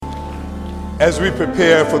As we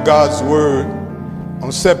prepare for God's Word,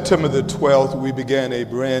 on September the 12th, we began a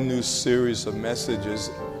brand new series of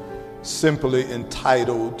messages simply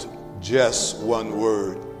entitled Just One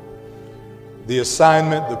Word. The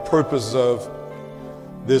assignment, the purpose of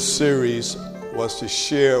this series was to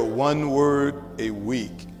share one word a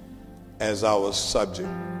week as our subject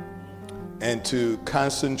and to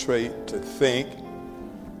concentrate, to think,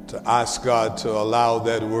 to ask God to allow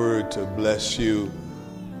that word to bless you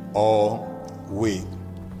all week.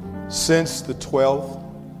 Since the 12th,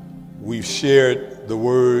 we've shared the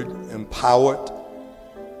word empowered.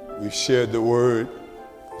 We've shared the word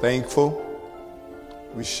thankful.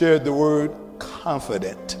 We shared the word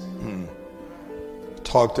confident.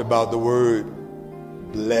 Talked about the word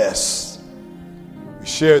bless. We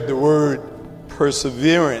shared the word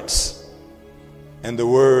perseverance and the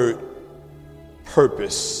word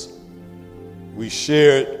purpose. We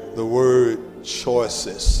shared the word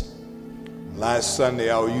choices. Last Sunday,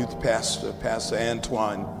 our youth pastor, Pastor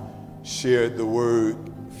Antoine, shared the word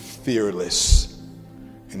fearless.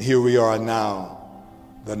 And here we are now,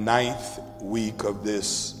 the 9th week of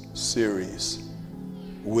this series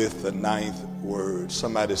with the 9th word.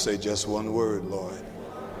 Somebody say just one word, Lord.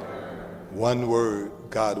 One word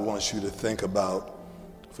God wants you to think about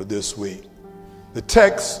for this week. The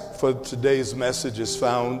text for today's message is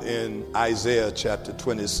found in Isaiah chapter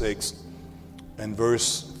 26 and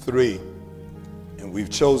verse 3. And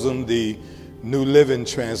we've chosen the New Living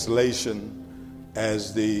Translation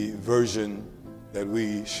as the version that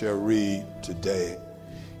we shall read today.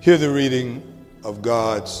 Hear the reading of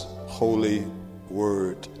God's holy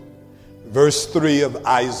word. Verse 3 of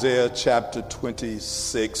Isaiah chapter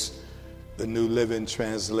 26, the New Living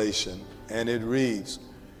Translation. And it reads,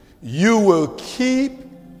 "You will keep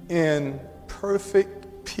in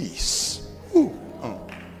perfect peace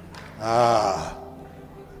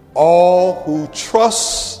all who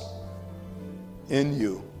trust in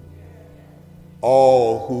you,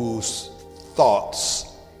 all whose thoughts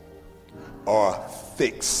are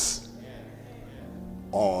fixed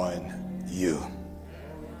on you."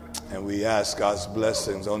 And we ask God's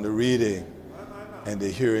blessings on the reading and the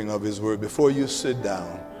hearing of his word. Before you sit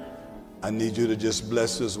down, I need you to just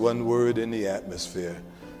bless this one word in the atmosphere.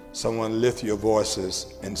 Someone lift your voices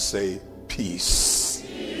and say, peace.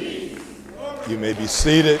 You may be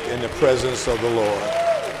seated in the presence of the Lord.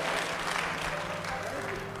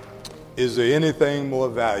 Is there anything more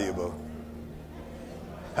valuable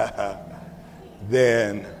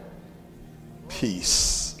than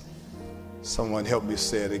peace? Someone help me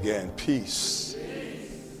say it again. Peace.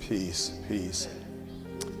 Peace. Peace.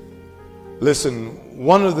 Listen,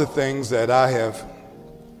 one of the things that I have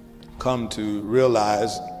come to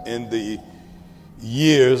realize in the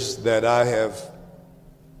years that I have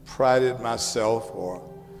prided myself or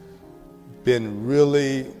been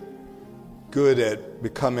really good at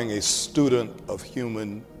becoming a student of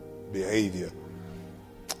human behavior.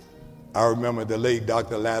 I remember the late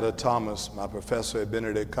Dr. Latta Thomas, my professor at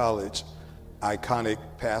Benedict College, iconic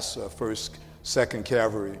pastor of 1st, 2nd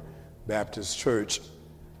Calvary Baptist Church,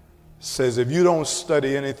 says if you don't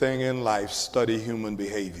study anything in life, study human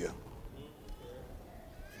behavior.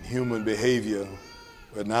 Human behavior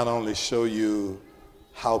will not only show you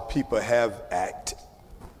how people have acted,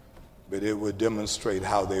 but it will demonstrate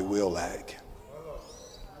how they will act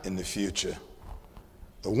in the future.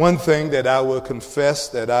 The one thing that I will confess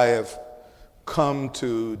that I have come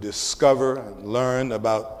to discover and learn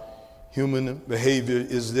about human behavior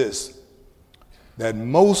is this, that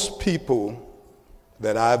most people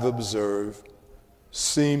that I've observed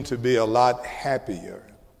seem to be a lot happier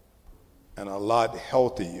and a lot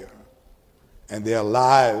healthier, and their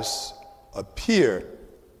lives appear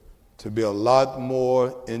to be a lot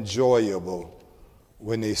more enjoyable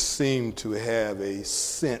when they seem to have a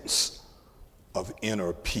sense of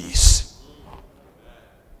inner peace.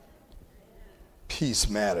 Peace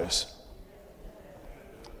matters.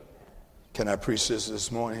 Can I preach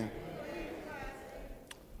this morning?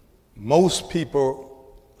 Most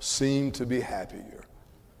people seem to be happier,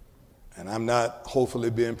 and I'm not hopefully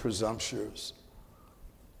being presumptuous,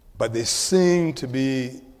 but they seem to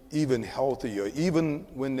be even healthier, even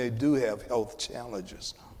when they do have health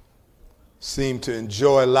challenges, seem to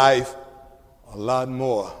enjoy life a lot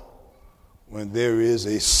more when there is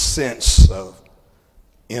a sense of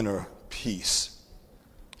inner peace.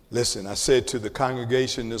 Listen, I said to the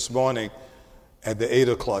congregation this morning at the 8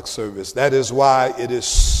 o'clock service, that is why it is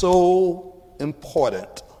so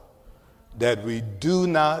important that we do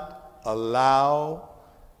not allow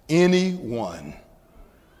anyone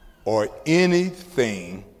or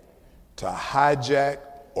anything to hijack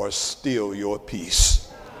or steal your peace.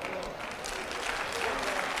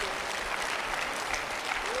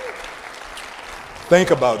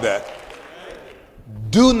 Think about that.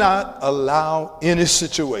 Do not allow any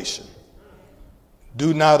situation,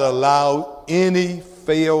 do not allow any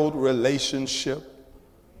failed relationship,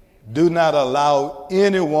 do not allow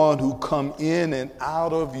anyone who come in and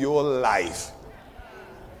out of your life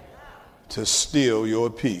to steal your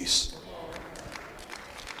peace.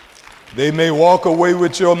 They may walk away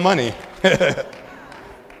with your money,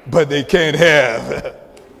 but they can't have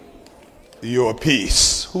your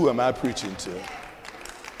peace. Who am I preaching to?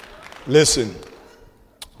 Listen,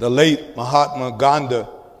 the late Mahatma Gandhi,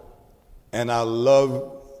 and I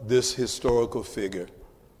love this historical figure.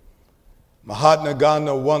 Mahatma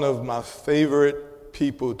Gandhi, one of my favorite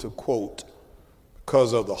people to quote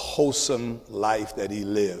because of the wholesome life that he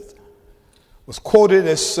lived, was quoted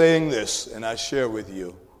as saying this, and I share with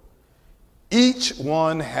you. Each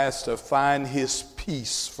one has to find his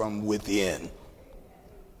peace from within.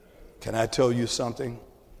 Can I tell you something?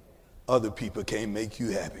 Other people can't make you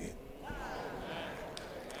happy.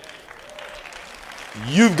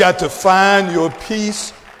 You've got to find your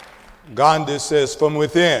peace, Gandhi says, from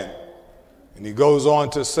within. And he goes on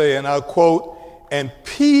to say, and I'll quote, and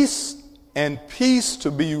peace to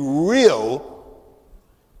be real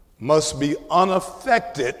must be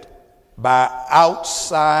unaffected by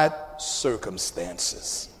outside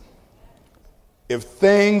circumstances. If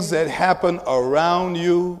things that happen around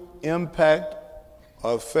you impact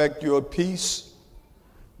or affect your peace,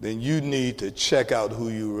 then you need to check out who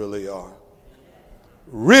you really are.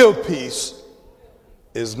 Real peace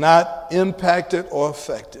is not impacted or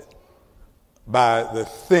affected by the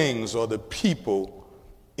things or the people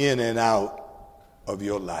in and out of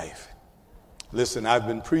your life. Listen, I've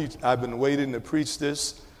been waiting to preach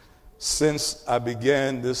this since I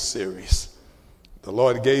began this series. The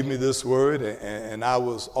Lord gave me this word, and I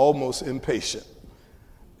was almost impatient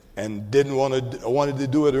and I wanted to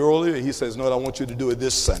do it earlier. He says, no, I want you to do it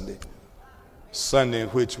this Sunday in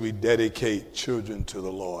which we dedicate children to the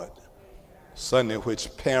Lord, Sunday in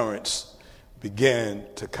which parents began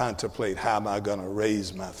to contemplate, how am I going to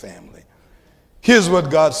raise my family? Here's what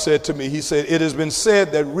God said to me. He said, it has been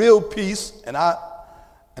said that real peace, and I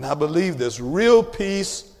believe this, real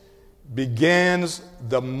peace begins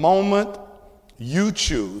the moment you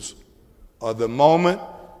choose or the moment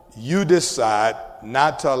you decide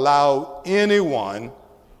not to allow anyone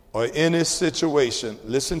or any situation,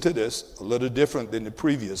 listen to this, a little different than the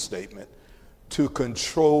previous statement, to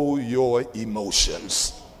control your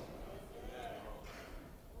emotions.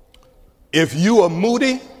 If you are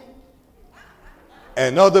moody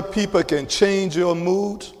and other people can change your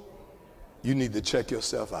mood, you need to check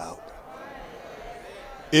yourself out.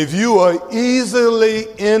 If you are easily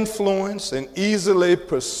influenced and easily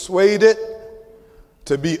persuaded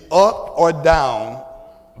to be up or down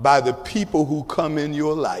by the people who come in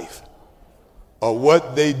your life or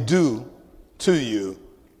what they do to you,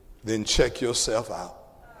 then check yourself out.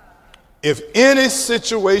 If any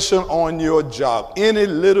situation on your job, any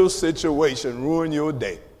little situation ruin your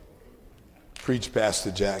day, preach Pastor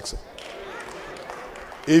Jackson.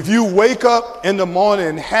 If you wake up in the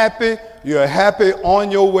morning happy, you're happy on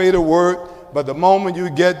your way to work, but the moment you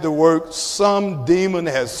get to work, some demon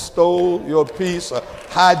has stole your peace or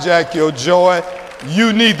hijacked your joy,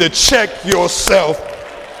 you need to check yourself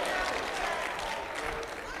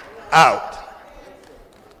out.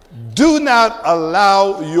 Do not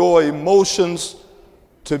allow your emotions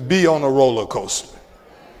to be on a roller coaster.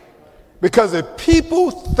 Because if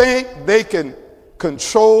people think they can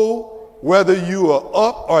control whether you are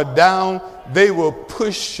up or down, they will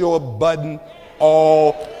push your button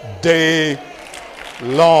all day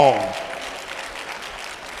long.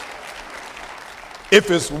 If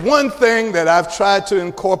it's one thing that I've tried to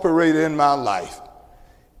incorporate in my life,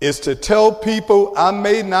 is to tell people I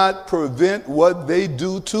may not prevent what they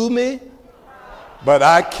do to me, but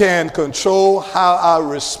I can control how I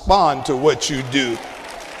respond to what you do.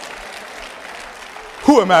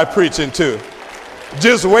 Who am I preaching to?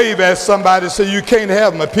 Just wave at somebody and say, you can't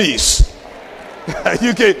have my peace.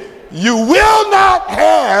 You will not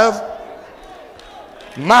have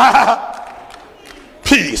my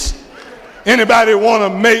peace. Anybody want to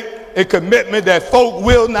make a commitment that folk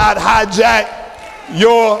will not hijack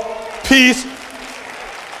your peace?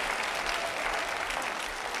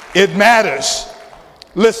 It matters.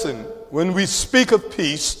 Listen, when we speak of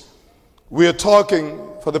peace, we are talking,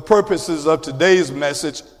 for the purposes of today's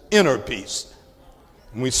message, inner peace.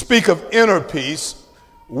 When we speak of inner peace,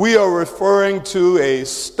 we are referring to a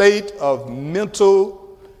state of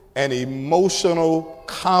mental and emotional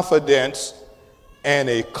confidence and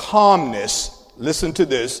a calmness, listen to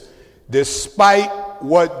this, despite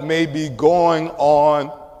what may be going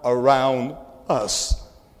on around us.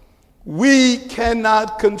 We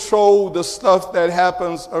cannot control the stuff that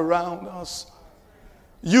happens around us.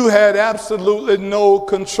 You had absolutely no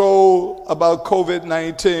control about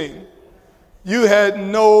COVID-19. You had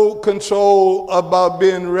no control about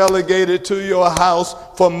being relegated to your house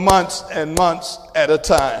for months and months at a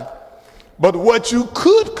time. But what you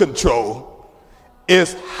could control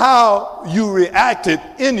is how you reacted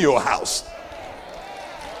in your house.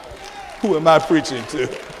 Who am I preaching to?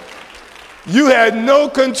 You had no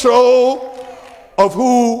control of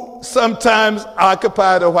who sometimes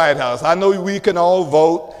occupied the White House. I know we can all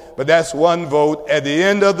vote, but that's one vote. At the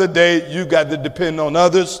end of the day, you got to depend on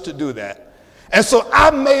others to do that. And so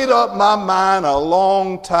I made up my mind a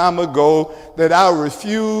long time ago that I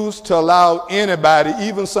refuse to allow anybody,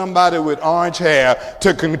 even somebody with orange hair,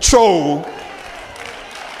 to control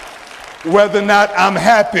whether or not I'm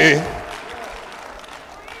happy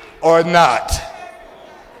or not.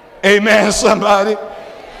 Amen, somebody?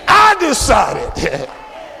 I decided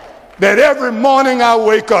that every morning I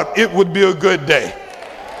wake up, it would be a good day.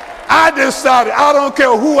 I decided I don't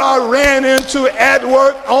care who I ran into at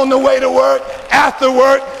work, on the way to work, after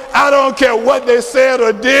work. I don't care what they said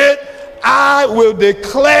or did. I will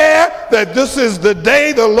declare that this is the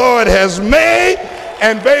day the Lord has made,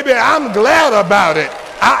 and baby, I'm glad about it.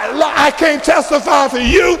 I can't testify for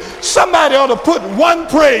you. Somebody ought to put one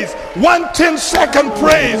praise, 1 10-second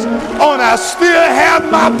praise on I still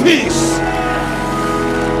have my peace.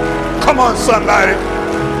 Come on, somebody.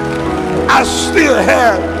 I still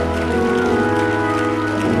have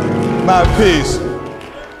my peace.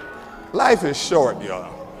 Life is short,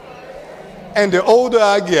 y'all. And the older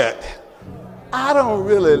I get, I don't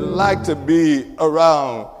really like to be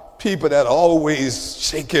around people that are always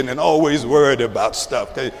shaking and always worried about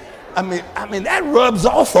stuff. I mean, that rubs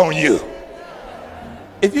off on you.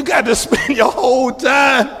 If you got to spend your whole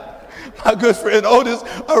time, my good friend Otis,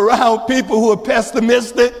 around people who are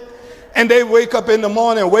pessimistic, and they wake up in the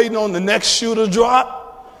morning waiting on the next shoe to drop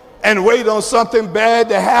and wait on something bad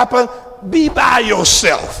to happen, be by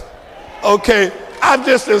yourself. Okay, I've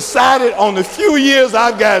just decided on the few years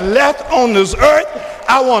I've got left on this earth,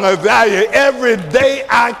 I want to value every day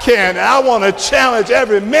I can. And I want to challenge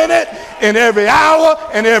every minute and every hour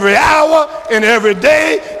and every hour and every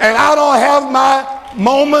day. And I don't have my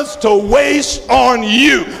moments to waste on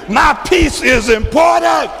you. My peace is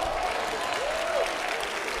important.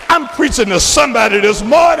 I'm preaching to somebody this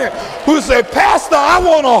morning who said, Pastor, I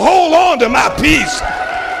want to hold on to my peace.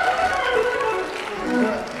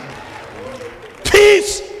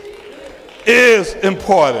 Peace is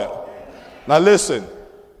important. Now listen,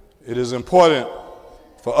 it is important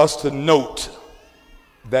for us to note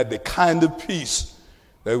that the kind of peace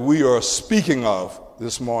that we are speaking of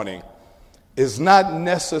this morning is not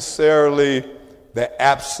necessarily the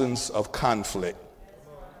absence of conflict.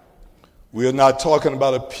 We are not talking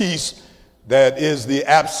about a peace that is the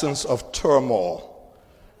absence of turmoil,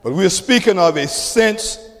 but we're speaking of a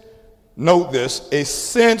sense, note this, a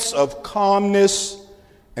sense of calmness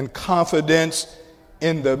and confidence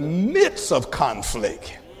in the midst of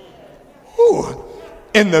conflict. Ooh,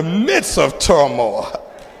 in the midst of turmoil.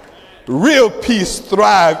 Real peace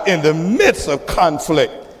thrives in the midst of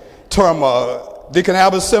conflict, turmoil. Deacon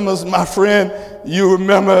Albert Simmons, my friend, you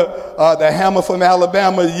remember the hammer from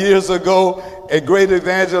Alabama years ago. A great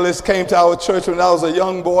evangelist came to our church when I was a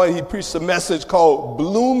young boy. He preached a message called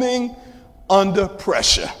Blooming Under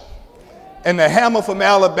Pressure. And the hammer from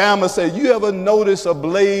Alabama said, you ever notice a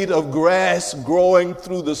blade of grass growing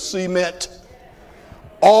through the cement?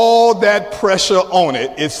 All that pressure on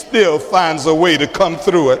it, it still finds a way to come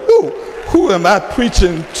through it. Ooh, who am I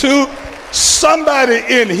preaching to? Somebody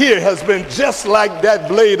in here has been just like that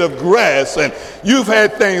blade of grass, and you've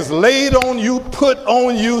had things laid on you, put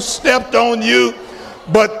on you, stepped on you,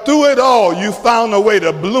 but through it all, you found a way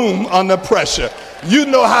to bloom under pressure. You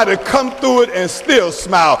know how to come through it and still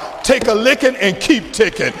smile. Take a licking and keep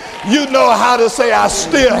ticking. You know how to say, I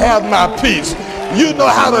still have my peace. You know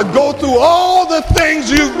how to go through all the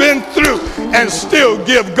things you've been through and still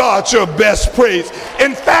give God your best praise.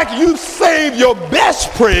 In fact, you save your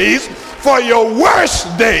best praise for your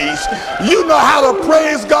worst days. You know how to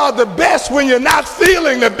praise God the best when you're not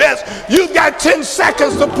feeling the best. You've got 10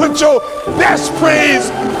 seconds to put your best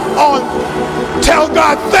praise on. Tell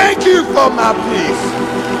God, thank you for my peace.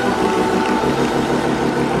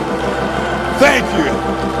 Thank you.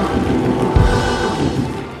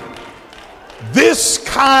 This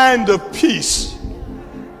kind of peace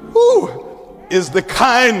is the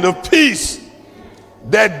kind of peace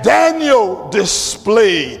that Daniel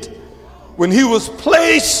displayed when he was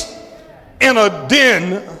placed in a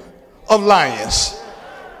den of lions.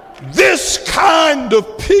 This kind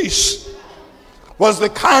of peace was the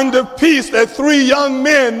kind of peace that three young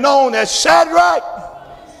men known as Shadrach,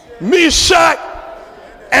 Meshach,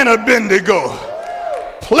 and Abednego,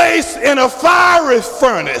 placed in a fiery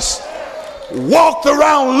furnace, walked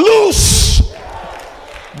around loose,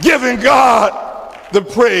 giving God the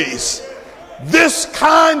praise. This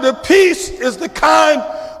kind of peace is the kind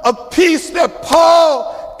of peace that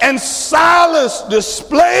Paul and Silas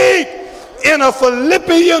displayed in a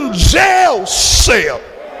Philippian jail cell.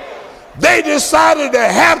 They decided to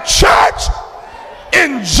have church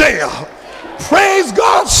in jail. Praise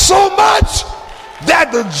God so much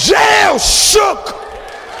that the jail shook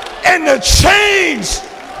and the chains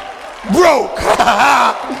broke.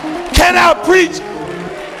 Can I preach?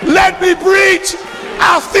 Let me preach.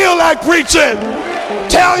 I feel like preaching.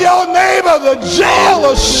 Tell your neighbor the jail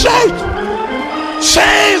will shake.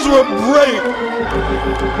 Chains will break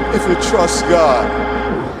if you trust God.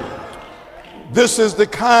 This is the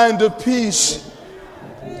kind of peace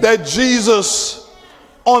that Jesus,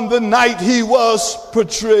 on the night he was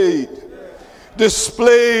portrayed,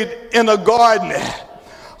 displayed in a garden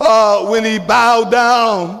when he bowed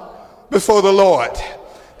down before the Lord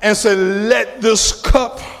and said, "Let this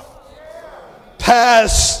cup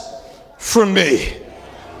pass from me,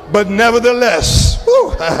 but nevertheless,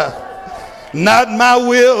 not my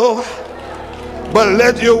will, but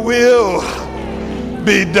let your will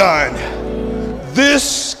be done."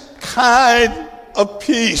 This kind of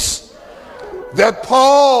peace that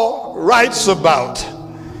Paul writes about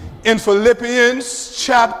in Philippians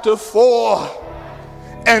chapter 4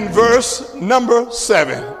 and verse number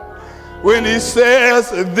 7, when he says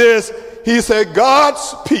this, he said,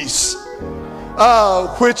 "God's peace,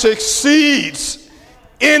 which exceeds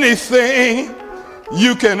anything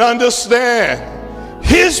you can understand,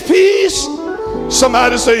 his peace,"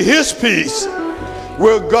 somebody say, "His peace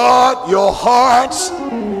will guard your hearts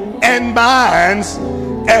and minds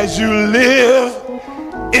as you live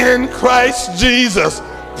in Christ Jesus."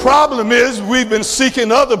 Problem is, we've been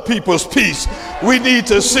seeking other people's peace. We need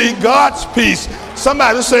to seek God's peace.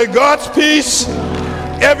 Somebody say, "God's peace."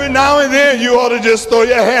 Every now and then you ought to just throw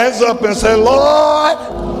your hands up and say, "Lord,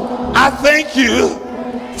 I thank you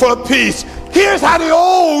for peace." Here's how the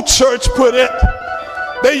old church put it.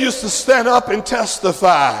 They used to stand up and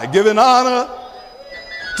testify, giving honor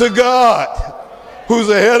to God, who's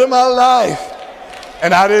ahead of my life.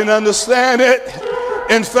 And I didn't understand it.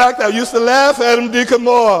 In fact, I used to laugh at them, Deacon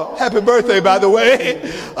Moore. Happy birthday, by the way.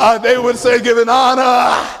 They would say, "Giving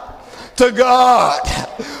honor to God,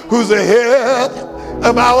 who's ahead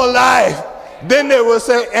of our life." Then they would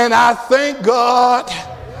say, "And I thank God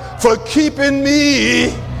for keeping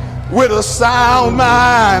me with a sound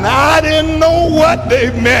mind." I didn't know what they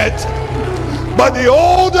meant. But the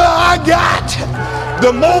older I got,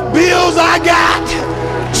 the more bills I got,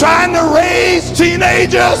 trying to raise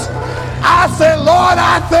teenagers, I said, "Lord,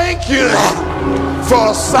 I thank you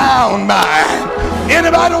for a sound mind."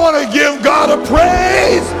 Anybody want to give God a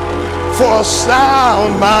praise for a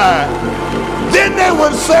sound mind? Then they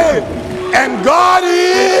would say, "And God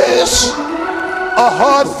is a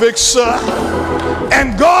heart fixer,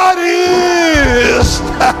 and God is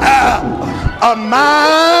a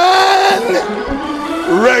mind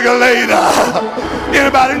regulator."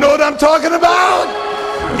 Anybody know what I'm talking about?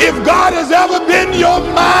 If God has ever been your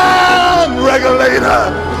mind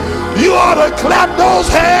regulator, you ought to clap those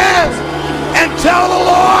hands and tell the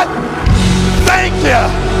Lord, "Thank you,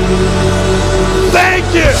 thank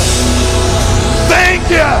you, thank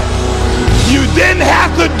you. You didn't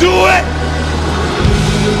have to do it."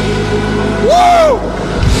 Woo!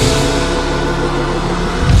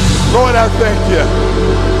 Lord, I thank you.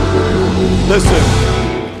 Listen,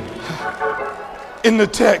 in the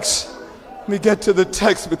text, let me get to the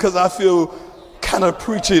text because I feel kind of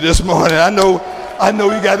preachy this morning. I know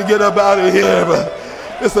you got to get up out of here, but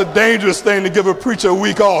it's a dangerous thing to give a preacher a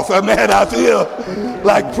week off. Man, I feel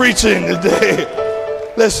like preaching today.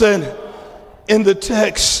 Listen, in the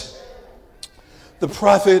text, the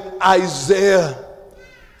prophet Isaiah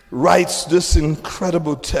writes this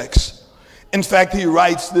incredible text. In fact, he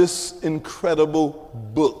writes this incredible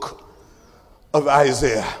book of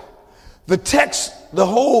Isaiah. The text, the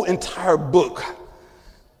whole entire book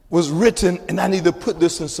was written, and I need to put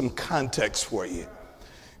this in some context for you.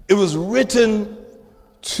 It was written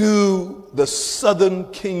to the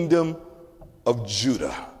southern kingdom of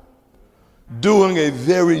Judah during a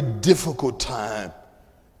very difficult time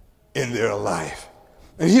in their life.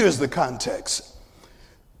 And here's the context.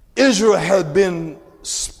 Israel had been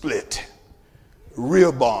split.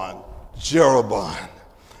 Rehoboam, Jeroboam.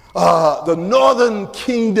 The northern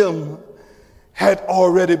kingdom had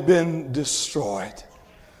already been destroyed.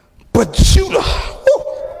 But Judah,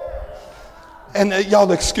 and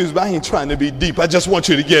y'all excuse me, I ain't trying to be deep. I just want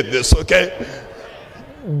you to get this, okay?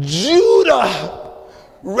 Judah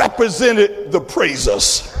represented the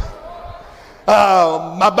praisers.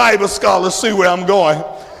 My Bible scholars see where I'm going.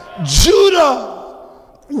 Judah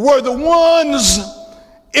were the ones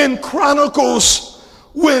in Chronicles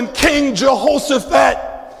when King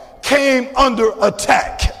Jehoshaphat came under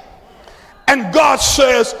attack. And God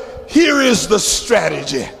says, here is the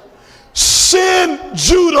strategy. Send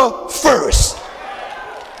Judah first.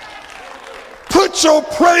 Put your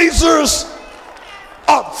praisers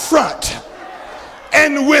up front.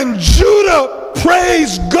 And when Judah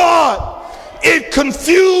praised God, it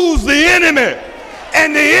confused the enemy.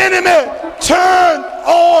 And the enemy turned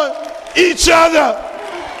on each other.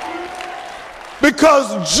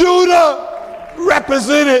 Because Judah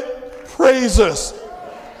represented praisers.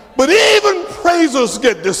 But even praisers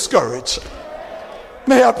get discouraged.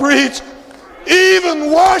 May I preach?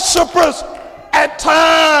 Even worshipers at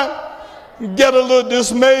times get a little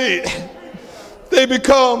dismayed. They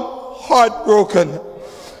become heartbroken.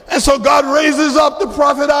 And so God raises up the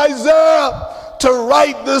prophet Isaiah to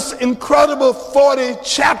write this incredible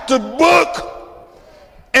 40-chapter book.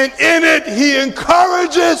 And in it, he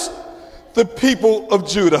encourages the people of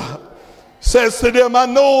Judah. Says to them, I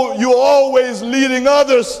know you're always leading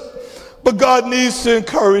others, but God needs to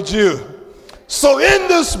encourage you. So in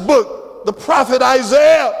this book, the prophet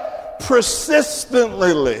Isaiah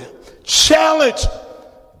persistently challenged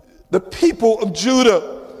the people of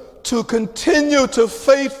Judah to continue to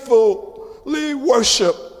faithfully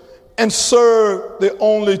worship and serve the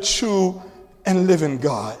only true and living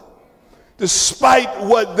God, despite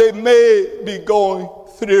what they may be going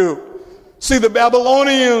through. See, the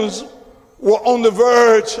Babylonians were on the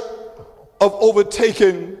verge of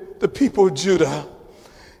overtaking the people of Judah.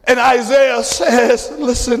 And Isaiah says,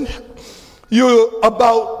 listen, you're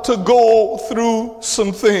about to go through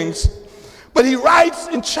some things. But he writes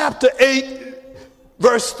in chapter 8,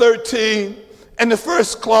 verse 13, and the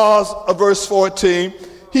first clause of verse 14,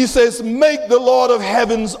 he says, make the Lord of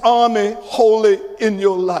heaven's army holy in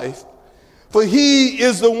your life. For he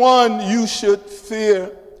is the one you should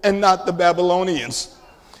fear and not the Babylonians.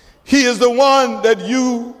 He is the one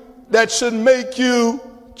that should make you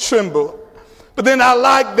tremble. But then I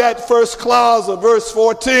like that first clause of verse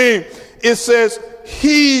 14. It says,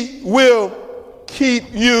 he will keep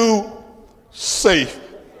you safe.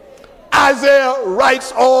 Isaiah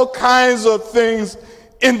writes all kinds of things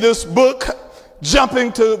in this book.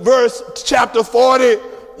 Jumping to chapter 40,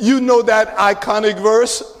 you know that iconic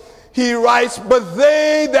verse. He writes, but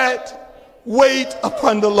they that wait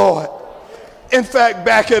upon the Lord. In fact,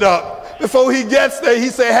 back it up. Before he gets there, he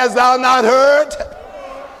said, hast thou not heard?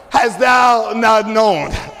 Hast thou not known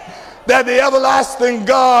that the everlasting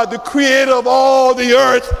God, the creator of all the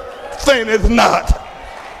earth, fainteth not?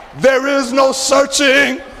 There is no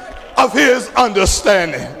searching of his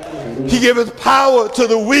understanding. He giveth power to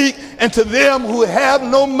the weak, and to them who have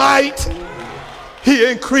no might, he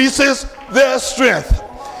increases their strength.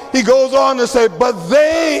 He goes on to say, but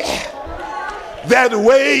they that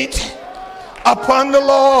wait upon the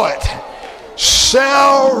Lord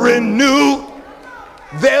shall renew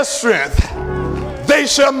their strength. They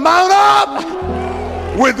shall mount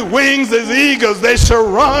up with wings as eagles. They shall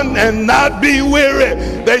run and not be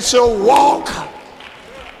weary. They shall walk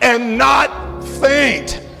and not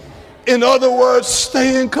faint. In other words,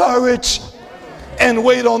 stay encouraged and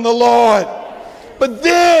wait on the Lord. But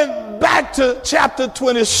then back to chapter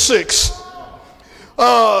 26.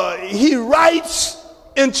 He writes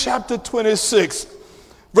in chapter 26,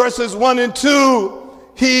 verses 1 and 2,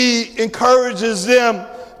 he encourages them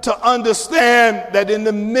to understand that in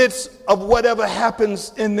the midst of whatever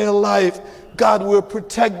happens in their life, God will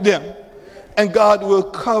protect them, and God will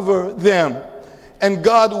cover them, and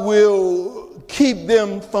God will keep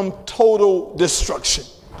them from total destruction.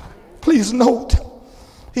 Please note,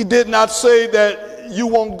 he did not say that you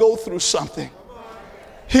won't go through something.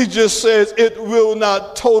 He just says it will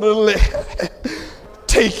not totally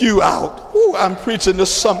take you out. Ooh, I'm preaching to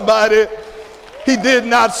somebody. He did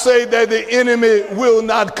not say that the enemy will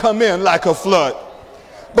not come in like a flood.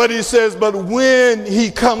 But he says, but when he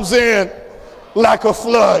comes in like a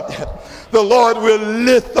flood, the Lord will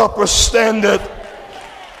lift up a standard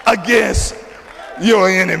against your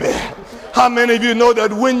enemy. How many of you know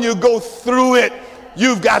that when you go through it,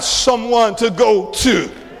 you've got someone to go to?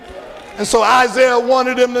 And so Isaiah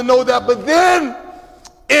wanted them to know that. But then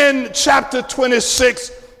in chapter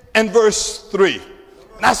 26 and verse 3,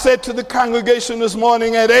 and I said to the congregation this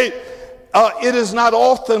morning at 8, It is not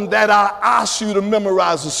often that I ask you to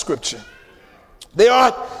memorize the scripture. There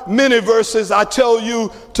aren't many verses I tell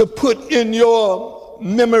you to put in your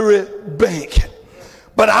memory bank.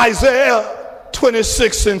 But Isaiah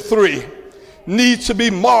 26:3 needs to be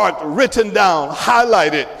marked, written down,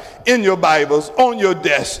 highlighted in your Bibles, on your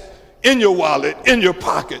desk, in your wallet, in your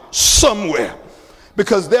pocket, somewhere.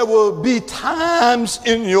 Because there will be times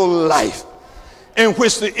in your life in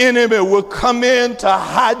which the enemy will come in to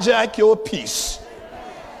hijack your peace.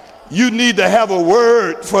 You need to have a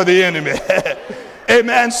word for the enemy.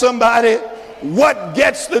 Amen, somebody. What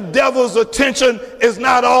gets the devil's attention is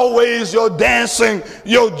not always your dancing,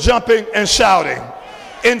 your jumping and shouting.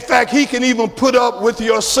 In fact, he can even put up with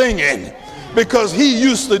your singing because he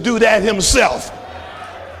used to do that himself.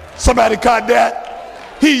 Somebody caught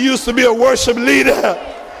that? He used to be a worship leader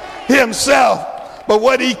himself. But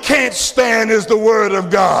what he can't stand is the word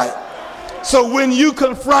of God. So when you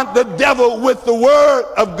confront the devil with the word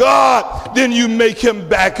of God, then you make him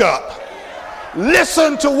back up.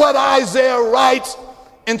 Listen to what Isaiah writes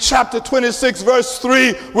in chapter 26, verse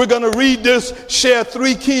 3. We're going to read this, share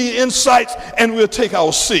 3 key insights, and we'll take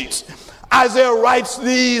our seats. Isaiah writes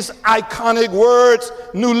these iconic words,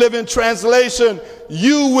 New Living Translation: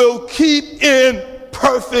 you will keep in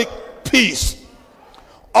perfect peace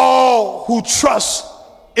all who trust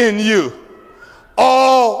in you,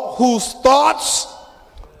 all whose thoughts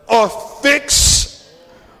are fixed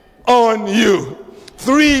on you.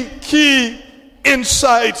 3 key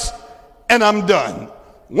insights, and I'm done.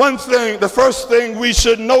 One thing, the first thing we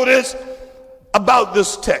should notice about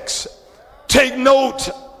this text, take note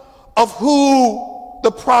of who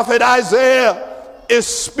the prophet Isaiah is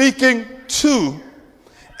speaking to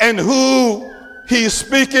and who he's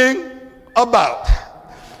speaking about.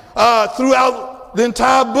 Throughout the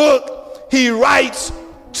entire book, he writes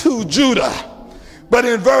to Judah. But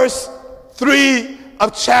in verse 3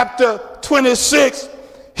 of chapter 26,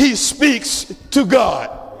 he speaks to God.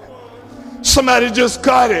 Somebody just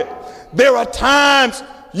got it. There are times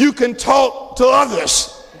you can talk to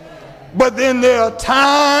others, but then there are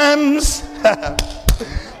times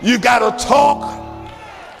you got to talk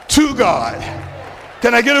to God.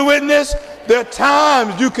 Can I get a witness? There are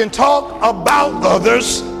times you can talk about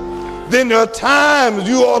others. Then there are times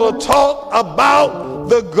you ought to talk about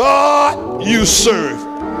the God you serve.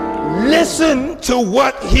 Listen to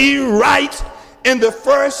what he writes in the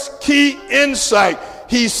first key insight.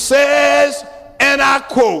 He says, and I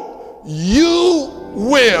quote, you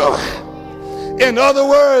will. In other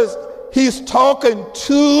words, he's talking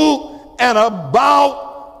to and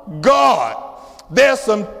about God. There's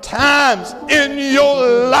some times in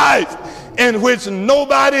your life in which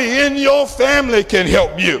nobody in your family can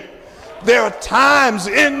help you. There are times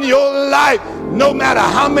in your life, no matter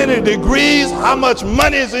how many degrees, how much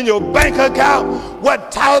money is in your bank account,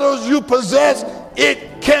 what titles you possess,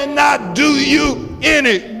 it cannot do you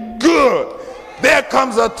any good. There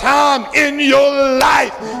comes a time in your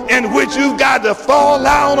life in which you've got to fall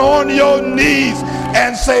down on your knees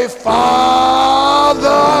and say, Father,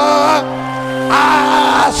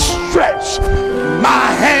 I stretch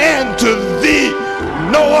my hand to thee.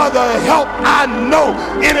 No other help I know.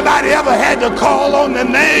 Anybody ever had to call on the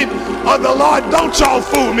name of the Lord? Don't y'all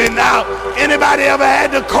fool me now. Anybody ever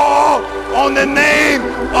had to call on the name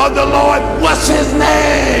of the Lord? What's his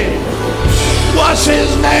name? What's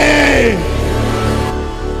his name?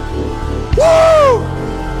 Woo!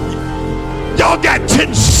 Y'all got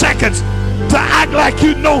 10 seconds to act like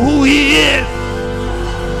you know who he is.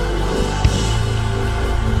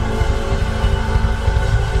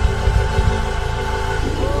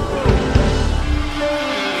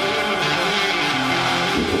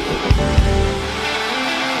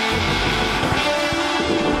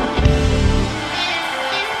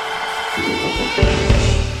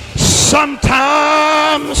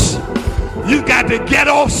 Sometimes you got to get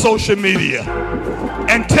off social media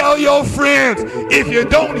and tell your friends, if you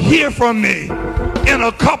don't hear from me in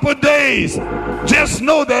a couple days, just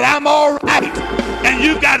know that I'm all right. And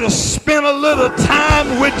you got to spend a little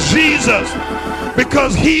time with Jesus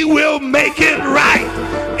because he will make it right.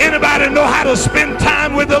 Anybody know how to spend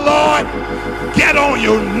time with the Lord? Get on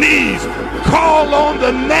your knees. Call on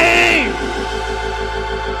the name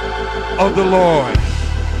of the Lord.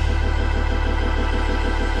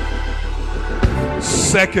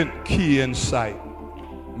 Second key insight,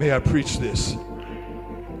 may I preach this,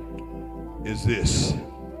 is this.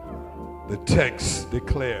 The text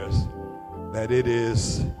declares that it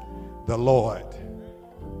is the Lord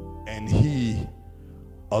and he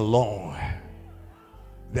alone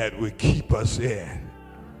that will keep us in.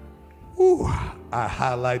 Ooh, I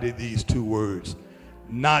highlighted these 2 words,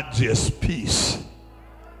 not just peace.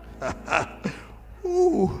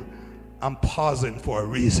 Ooh, I'm pausing for a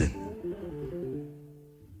reason.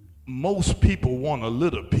 Most people want a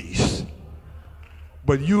little peace,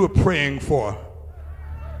 but you are praying for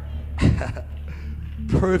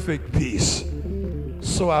perfect peace.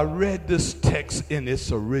 So I read this text in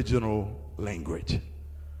its original language.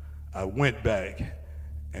 I went back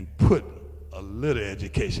and put a little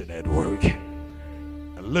education at work,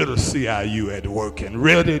 a little CIU at work, and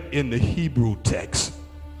read it in the Hebrew text.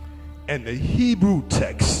 And the Hebrew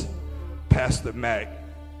text, Pastor Mac,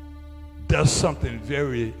 does something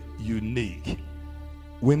very unique.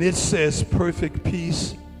 When it says perfect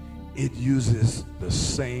peace, it uses the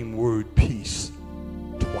same word peace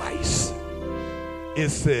twice. It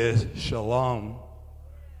says shalom,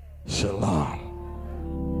 shalom.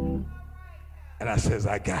 And I says,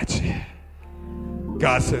 I got you.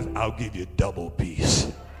 God says, I'll give you double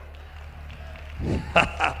peace.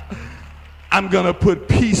 I'm going to put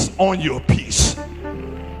peace on your peace.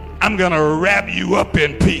 I'm going to wrap you up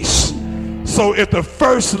in peace. So if the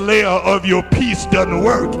first layer of your peace doesn't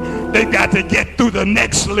work, they got to get through the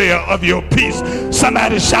next layer of your peace.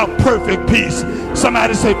 Somebody shout perfect peace.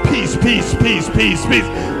 Somebody say peace, peace, peace, peace, peace.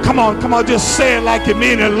 Come on, just say it like you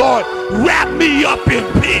mean it. Lord, wrap me up in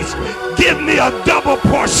peace. Give me a double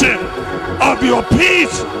portion of your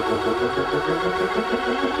peace.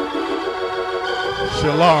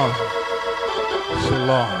 Shalom.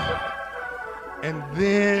 Shalom. And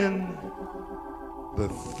then the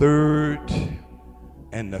third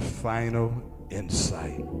and the final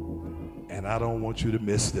insight. And I don't want you to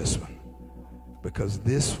miss this one, because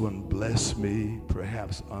this one blessed me,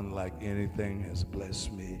 perhaps unlike anything has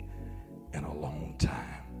blessed me in a long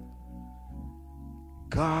time.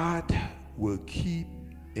 God will keep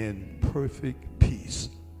in perfect peace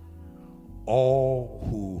all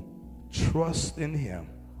who trust in him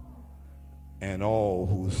and all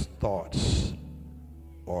whose thoughts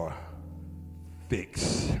are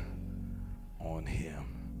fixed on him.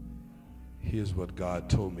 Here's what God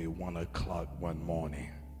told me 1 o'clock one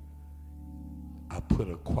morning. I put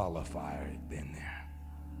a qualifier in there.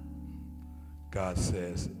 God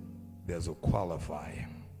says there's a qualifier,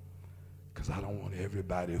 because I don't want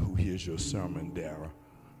everybody who hears your sermon, Dara,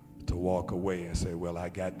 to walk away and say, well, I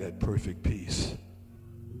got that perfect peace.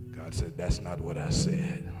 God said, that's not what I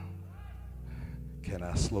said. Can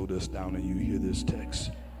I slow this down and you hear this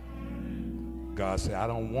text? God said, I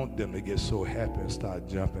don't want them to get so happy and start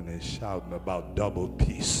jumping and shouting about double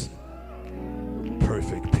peace,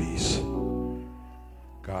 perfect peace.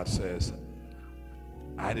 God says,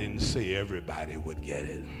 I didn't say everybody would get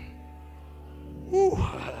it. Woo.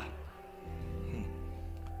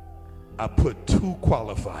 I put 2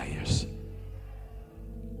 qualifiers.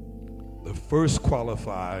 The first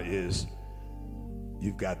qualifier is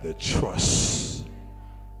you've got to trust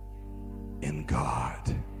in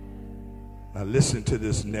God. Now listen to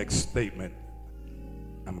this next statement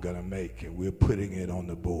I'm going to make, and we're putting it on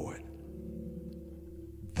the board.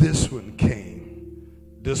 This one came.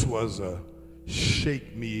 This was a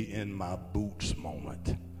shake me in my boots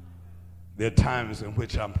moment. There are times in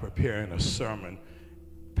which I'm preparing a sermon,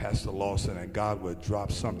 Pastor Lawson, and God would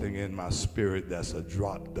drop something in my spirit that's a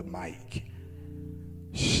drop the mic.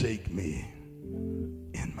 Shake me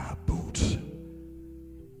in my boots.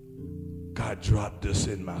 God dropped this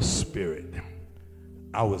in my spirit.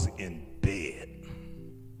 I was in bed.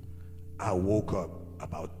 I woke up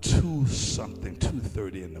about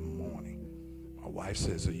 2:30 in the morning. My wife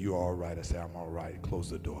says, are you all right? I said, I'm all right. Close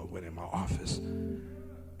the door. Went in my office.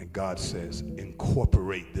 And God says,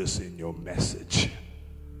 incorporate this in your message.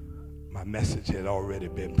 My message had already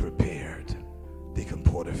been prepared, Deacon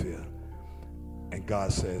Porterfield. And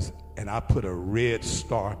God says, and I put a red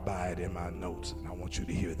star by it in my notes. And I want you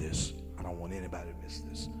to hear this. I don't want anybody to miss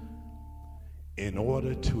this. In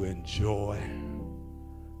order to enjoy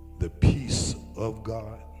the peace of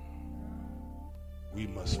God, we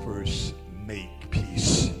must first make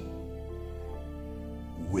peace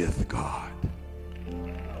with God.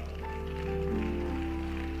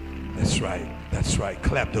 That's right. That's right.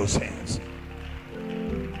 Clap those hands.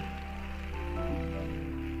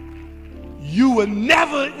 You will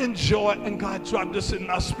never enjoy, and God dropped this in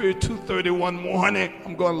my spirit 2:30 one morning.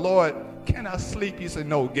 I'm going, Lord, can I sleep? He said,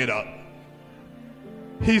 no, get up.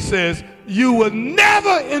 He says, you will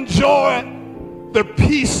never enjoy the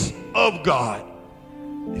peace of God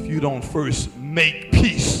if you don't first make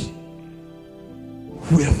peace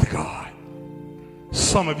with God.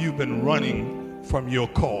 Some of you have been running from your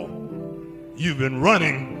call. You've been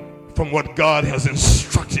running from what God has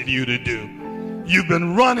instructed you to do. You've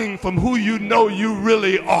been running from who you know you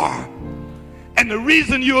really are. And the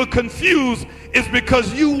reason you are confused is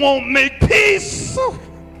because you won't make peace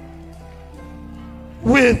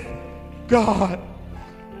with God.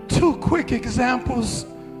 Two quick examples,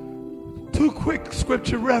 two quick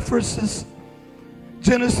scripture references.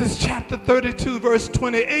 Genesis chapter 32, verse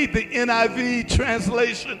 28, the NIV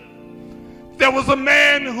translation. There was a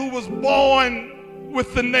man who was born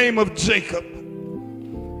with the name of Jacob.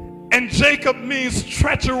 And Jacob means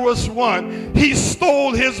treacherous one. He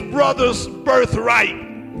stole his brother's birthright.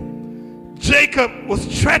 Jacob was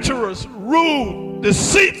treacherous, rude,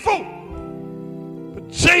 deceitful. But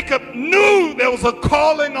Jacob knew there was a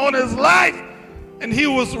calling on his life, and he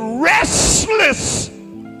was restless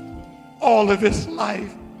all of his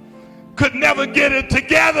life. Could never get it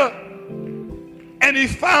together. And he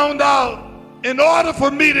found out, in order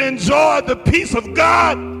for me to enjoy the peace of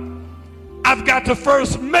God, I've got to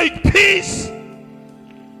first make peace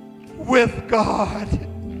with God.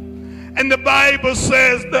 And the Bible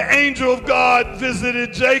says the angel of God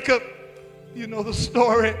visited Jacob. You know the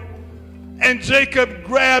story. And Jacob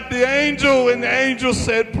grabbed the angel, and the angel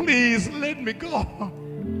said, please let me go.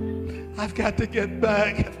 I've got to get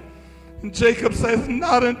back. And Jacob says,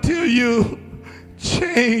 not until you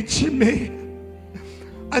change me.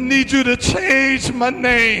 I need you to change my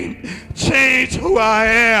name, change who I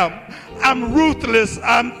am. I'm ruthless,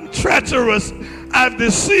 I'm treacherous, I've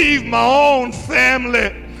deceived my own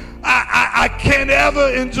family. I can't ever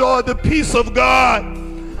enjoy the peace of God.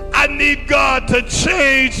 I need God to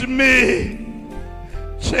change me.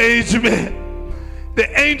 Change me. The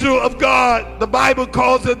angel of God, the Bible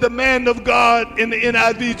calls it the man of God in the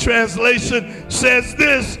NIV translation, says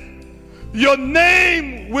this: your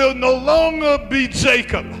name will no longer be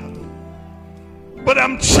Jacob, but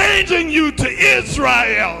I'm changing you to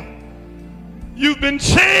Israel. You've been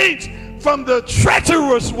changed from the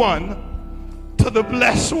treacherous one to the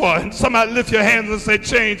blessed one. Somebody lift your hands and say,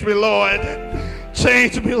 change me, Lord.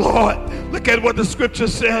 Change me, Lord. Look at what the scripture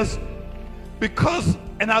says. Because,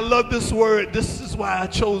 and I love this word, this is why I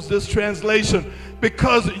chose this translation,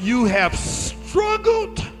 because you have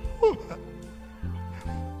struggled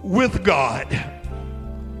with God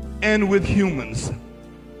and with humans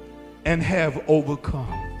and have overcome.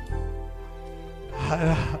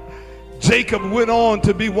 Jacob went on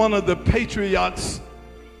to be one of the patriarchs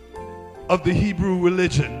of the Hebrew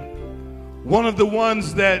religion. One of the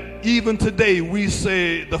ones that even today we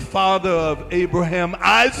say the father of Abraham,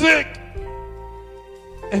 Isaac,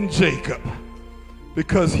 and Jacob,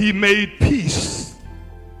 because he made peace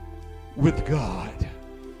with God.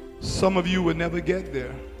 Some of you will never get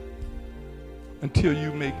there until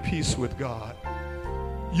you make peace with God.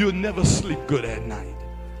 You'll never sleep good at night.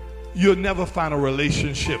 You'll never find a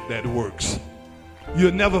relationship that works.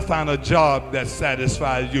 You'll never find a job that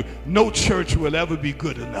satisfies you. No church will ever be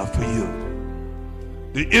good enough for you.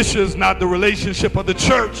 The issue is not the relationship of the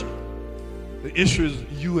church. The issue is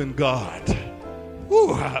you and God.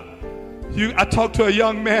 Ooh, I talked to a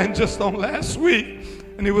young man just on last week,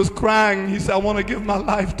 and he was crying. He said, I want to give my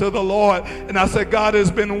life to the Lord. And I said, God has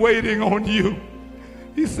been waiting on you.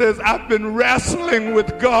 He says, I've been wrestling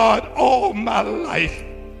with God all my life.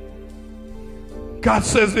 God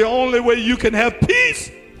says the only way you can have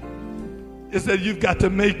peace is that you've got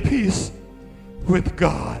to make peace with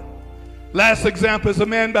God. Last example is a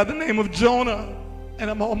man by the name of Jonah, and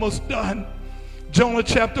I'm almost done. Jonah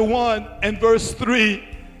chapter 1 and verse 3,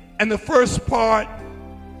 and the first part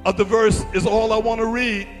of the verse is all I want to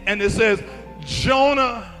read, and it says,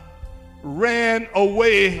 Jonah ran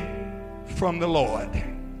away from the Lord.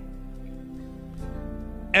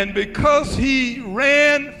 And because he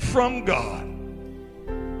ran from God,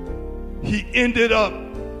 he ended up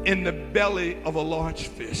in the belly of a large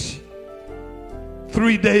fish.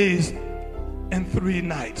 3 days and 3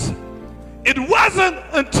 nights. It wasn't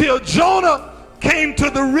until Jonah came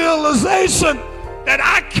to the realization that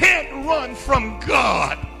I can't run from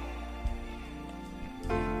God.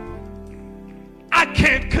 I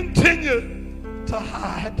can't continue to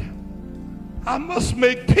hide. I must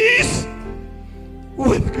make peace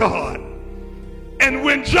with God. And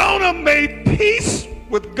when Jonah made peace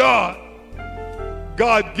with God,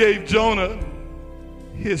 God gave Jonah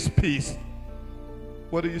his peace.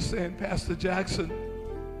 What are you saying, Pastor Jackson?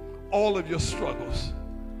 All of your struggles,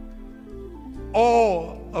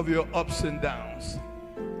 all of your ups and downs,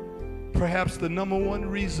 perhaps the number one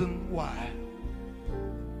reason why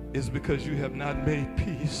is because you have not made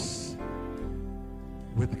peace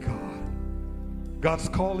with God. God's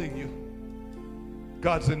calling you.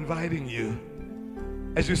 God's inviting you.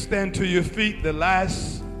 As you stand to your feet, the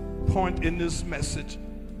last point in this message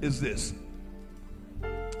is this.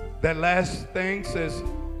 That last thing says,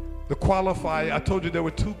 The qualifier, I told you there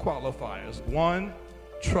were two qualifiers. One,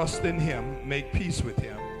 trust in him, make peace with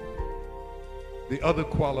him. The other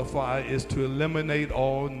qualifier is to eliminate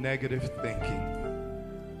all negative thinking.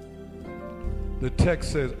 The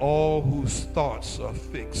text says, all whose thoughts are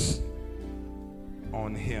fixed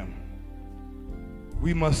on him.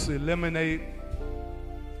 We must eliminate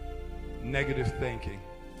negative thinking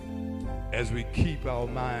as we keep our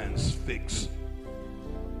minds fixed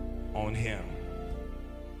on him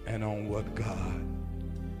and on what God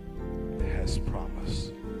has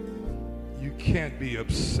promised. You can't be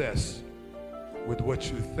obsessed with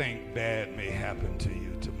what you think bad may happen to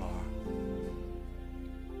you tomorrow,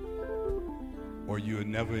 or you'll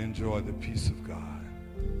never enjoy the peace of God.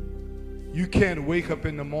 You can't wake up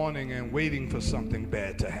in the morning and waiting for something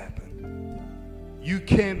bad to happen. You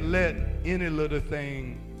can't let any little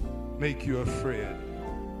thing make you afraid.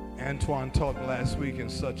 Antoine taught last week in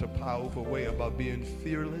such a powerful way about being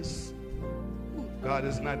fearless. God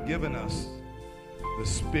has not given us the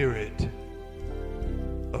spirit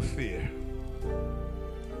of fear.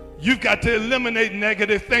 You've got to eliminate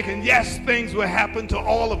negative thinking. Yes, things will happen to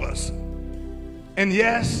all of us. And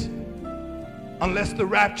yes, unless the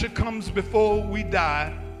rapture comes before we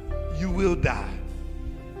die, you will die.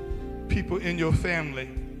 People in your family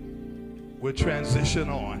will transition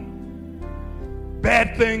on.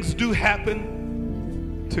 Bad things do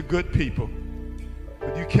happen to good people,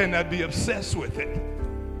 but you cannot be obsessed with it.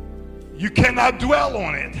 You cannot dwell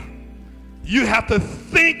on it. You have to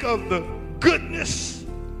think of the goodness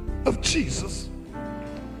of Jesus.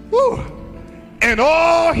 Woo. And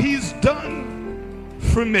all he's done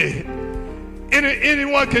for me.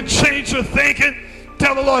 Anyone can change your thinking.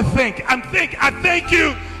 Tell the Lord, I thank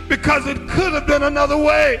you because it could have been another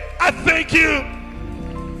way. I thank you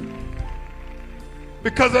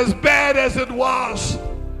because as bad as it was,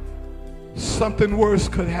 something worse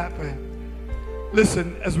could happen.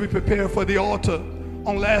 Listen, as we prepare for the altar,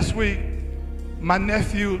 on last week, my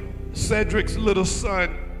nephew Cedric's little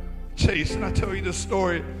son, Chase, and I tell you the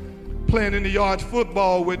story, playing in the yard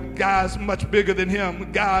football with guys much bigger than him, a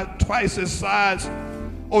guy twice his size,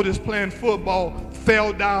 Otis playing football,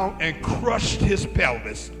 fell down and crushed his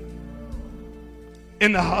pelvis.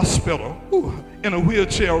 In the hospital, in a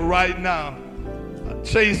wheelchair right now.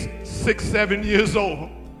 Chase, 6, 7 years old,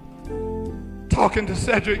 talking to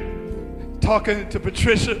Cedric, talking to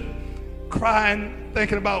Patricia, crying,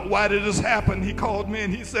 thinking about why did this happen. He called me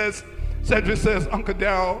and Cedric says, Uncle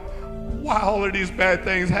Darryl, why all of these bad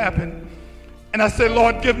things happen? And I said,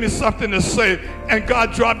 Lord, give me something to say. And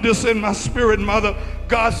God dropped this in my spirit, Mother.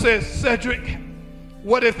 God says, Cedric,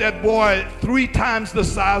 what if that boy 3 times the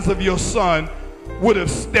size of your son would have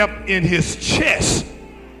stepped in his chest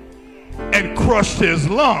and crushed his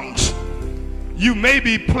lungs? You may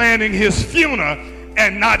be planning his funeral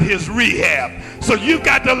and not his rehab. So you've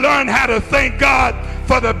got to learn how to thank God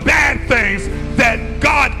for the bad things that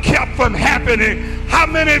God kept from happening. How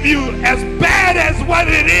many of you, as bad as what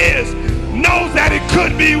it is, knows that it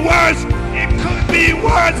could be worse? It could be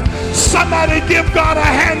worse. Somebody give God a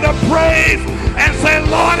hand of praise and say,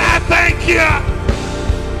 Lord, I thank you.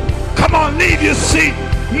 Come on, leave your seat.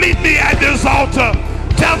 Meet me at this altar.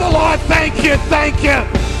 Tell the Lord, thank you, thank you.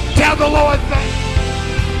 Tell the Lord, thank you.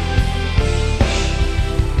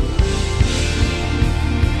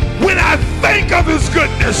 When I think of his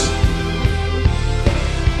goodness,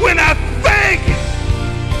 when I think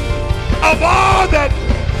of all that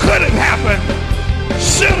could have happened,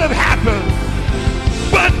 should have happened,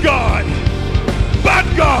 but God,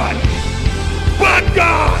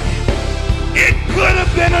 it could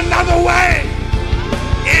have been another way.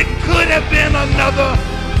 It could have been another.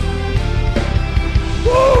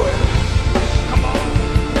 Woo. Come on.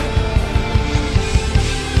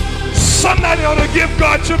 Somebody ought to give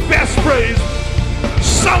God your best praise.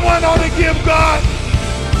 Someone ought to give God.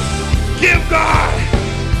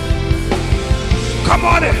 Come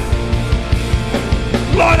on in.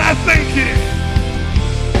 Lord, I thank you.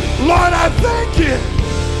 Lord, I thank you.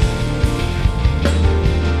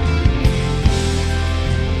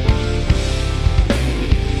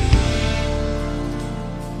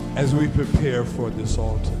 As we prepare for this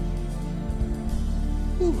altar,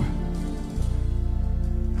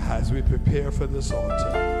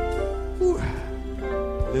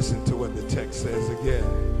 listen to what the text says again.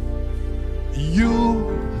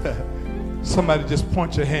 Somebody just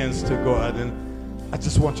point your hands to God, and I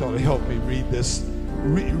just want y'all to help me read this.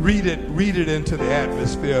 Read it into the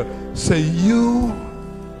atmosphere. Say, you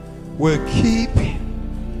will keep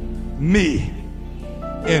me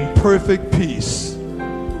in perfect peace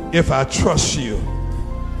if I trust you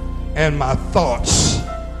and my thoughts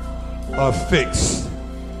are fixed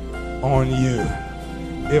on you.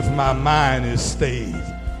 If my mind is stayed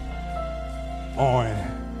on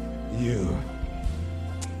you.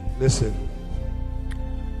 Listen,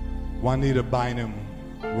 Juanita Bynum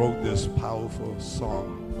wrote this powerful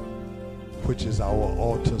song, which is our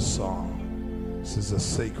altar song. This is a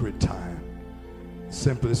sacred time. It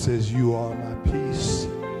simply says, you are my peace,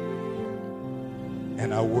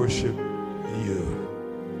 and I worship you.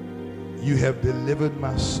 You have delivered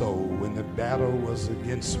my soul when the battle was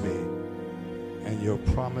against me, and your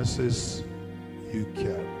promises you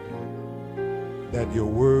kept. That your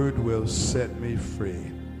word will set me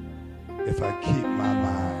free if I keep my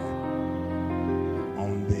mind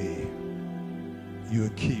on thee. You will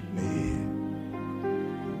keep me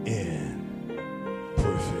in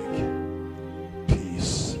perfect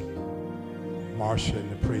peace. Marsha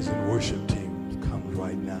and the praise and worship team comes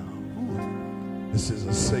right now. This is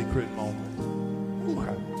a sacred moment.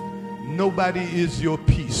 Nobody is your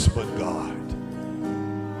peace but God.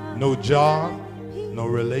 No job, no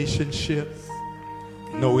relationship,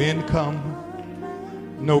 no income,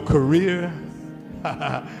 no career,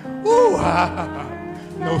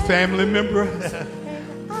 no family member.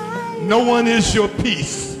 No one is your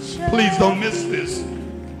peace. Please don't miss this.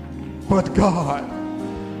 But God,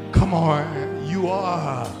 come on, you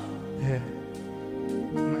are. Yeah.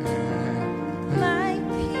 My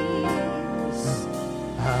peace.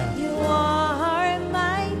 You are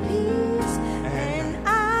my peace, and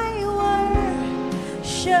I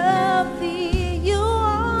worship thee. You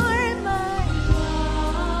are my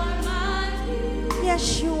peace.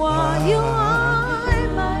 Yes, you are. You are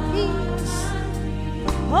my peace.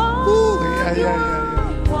 Oh, you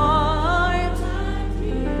are my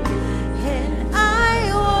peace, and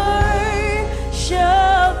I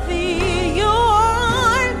worship thee. You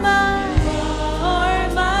are my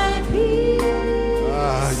peace.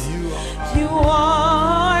 You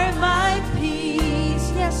are my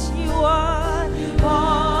peace. Yes, you are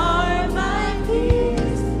my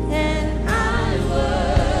peace, and I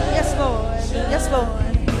worship. Yes, Lord. Yes, Lord.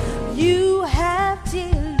 You have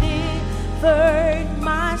delivered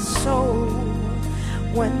my soul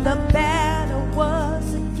when the battle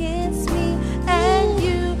was against me, and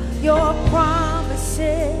your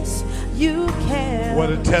promises you kept. What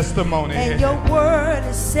a testimony. And your word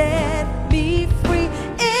has set me free.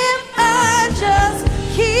 If I just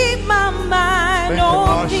keep my mind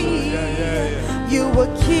on thee, you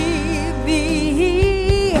will keep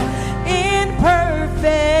me in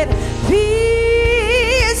perfect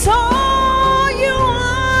peace. Oh, you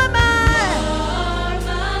are mine.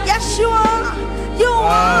 Yes, you are. You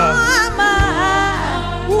are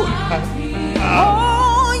mine.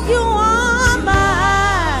 Oh, you are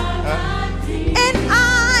mine. And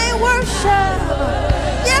I worship.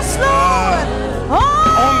 Yes, Lord.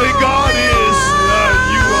 Oh, only God is.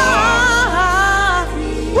 You are.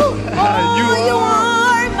 You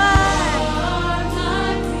are mine.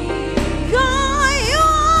 God, you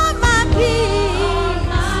are my peace.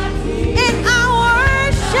 And I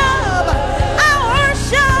worship.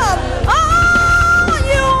 Oh,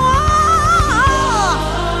 you are.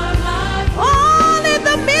 All in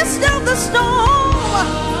the midst of the storm.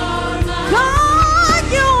 God,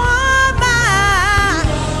 you are mine.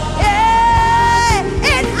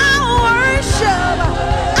 Yeah. And I worship.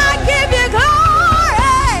 I give you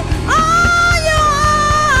glory. Oh,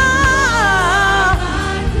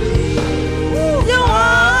 you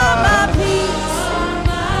are my peace.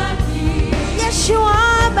 Yes, you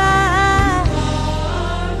are mine.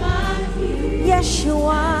 Yes, you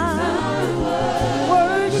are.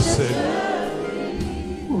 Listen,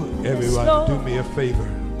 Worship. everyone, Lord. do me a favor.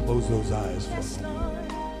 Close those eyes for Yes, a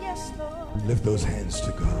moment. Lord. Yes, Lord. Lift those hands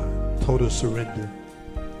to God. Total surrender.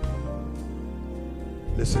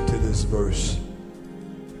 Listen to this verse.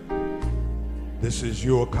 This is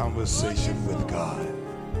your conversation with God.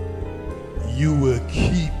 You will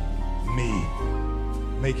keep me.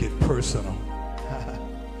 Make it personal.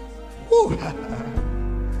 Woo.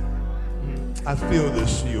 I feel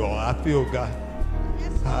this, you all. I feel God.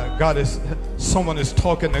 God is, someone is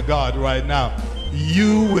talking to God right now.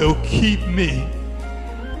 You will keep me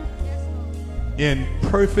in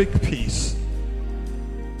perfect peace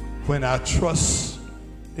when I trust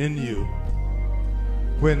in you.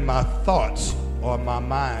 When my thoughts or my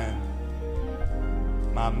mind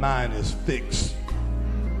is fixed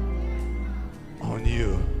on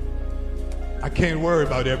you. I can't worry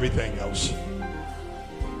about everything else.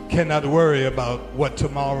 Cannot worry about what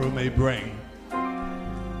tomorrow may bring.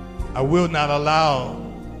 I will not allow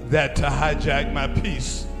that to hijack my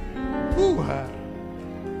peace. Ooh,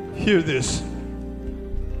 hear this.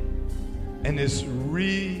 And it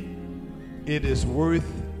is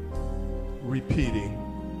worth repeating,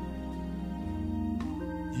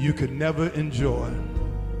 you can never enjoy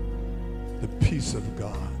the peace of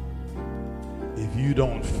God if you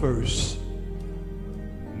don't first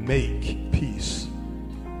make peace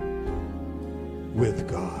with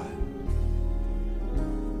God.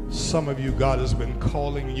 Some of you, God has been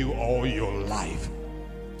calling you all your life,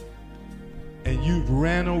 and you've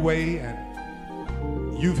ran away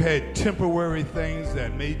and you've had temporary things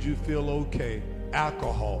that made you feel okay.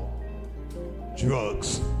 Alcohol,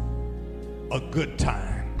 drugs, a good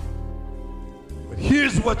time. But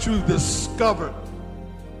here's what you've discovered.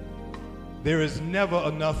 There is never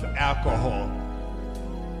enough alcohol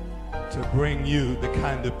to bring you the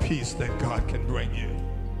kind of peace that God can bring you.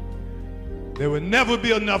 There will never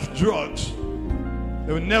be enough drugs.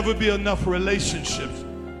 There will never be enough relationships.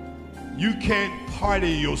 You can't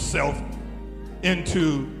party yourself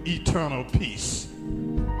into eternal peace.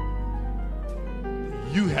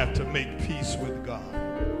 You have to make peace with God.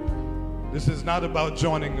 This is not about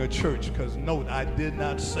joining a church, because note, I did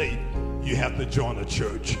not say you have to join a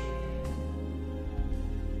church.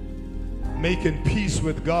 Making peace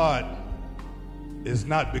with God is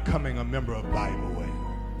not becoming a member of Bible Way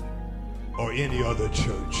or any other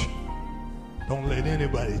church. Don't let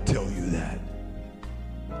anybody tell you that.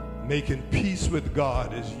 Making peace with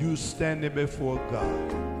God is you standing before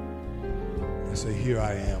God and say, here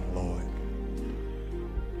I am, Lord.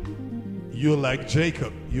 You're like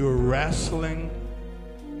Jacob. You're wrestling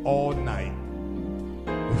all night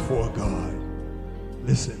before God.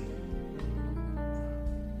 Listen,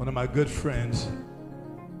 one of my good friends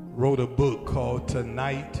wrote a book called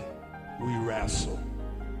Tonight We Wrestle.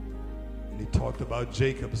 And he talked about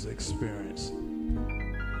Jacob's experience.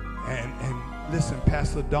 And listen,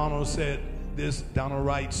 Pastor Donald said this, Donald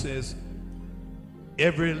Wright says,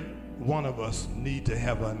 every one of us need to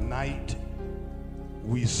have a night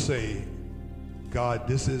we say, God,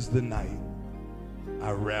 this is the night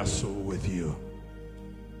I wrestle with you.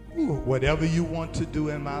 Ooh, whatever you want to do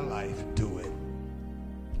in my life, do it.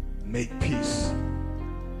 Make peace.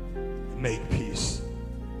 Make peace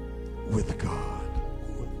with God.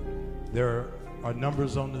 There are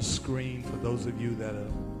numbers on the screen for those of you that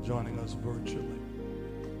are joining us virtually.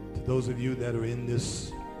 To those of you that are in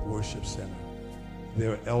this worship center,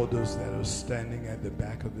 there are elders that are standing at the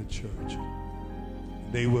back of the church.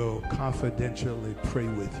 They will confidentially pray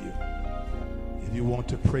with you. If you want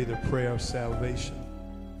to pray the prayer of salvation,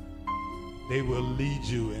 they will lead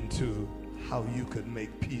you into how you could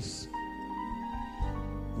make peace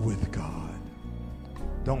with God.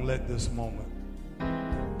 Don't let this moment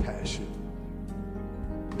pass you.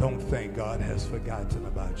 Don't think God has forgotten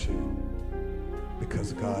about you,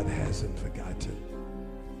 because God hasn't forgotten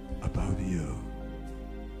about you.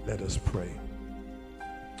 Let us pray.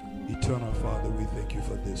 Eternal Father, we thank you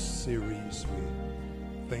for this series.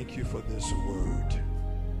 We thank you for this word.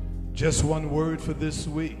 Just one word for this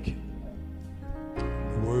week.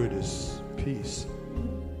 The word is peace.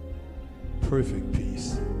 Perfect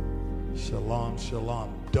peace. Shalom,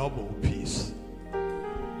 shalom. Double peace.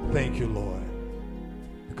 Thank you, Lord.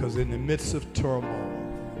 Because in the midst of turmoil,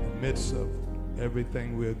 in the midst of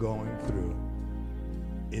everything we're going through,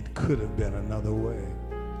 it could have been another way.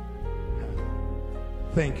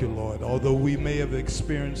 Thank you, Lord. Although we may have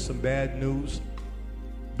experienced some bad news,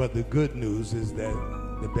 but the good news is that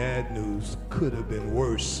the bad news could have been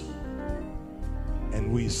worse.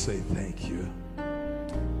 And we say thank you.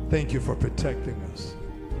 Thank you for protecting us.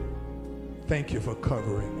 Thank you for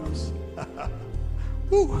covering us.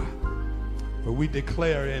 Woo. But we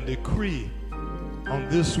declare and decree on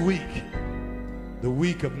this week, the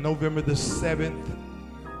week of November the 7th,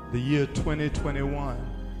 the year 2021,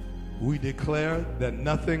 we declare that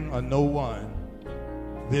nothing or no one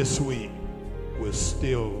this week will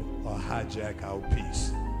steal or hijack our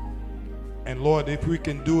peace. And Lord, if we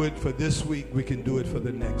can do it for this week, we can do it for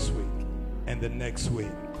the next week, and the next week,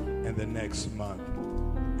 and the next month,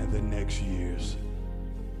 and the next years.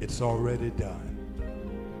 It's already done.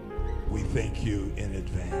 We thank you in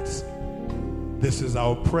advance. This is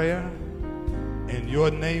our prayer. In your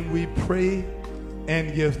name we pray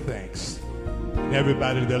and give thanks. And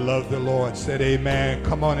everybody that loves the Lord said amen.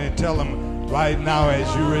 Come on and tell them right now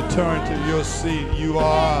as you return to your seat, you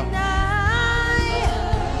are.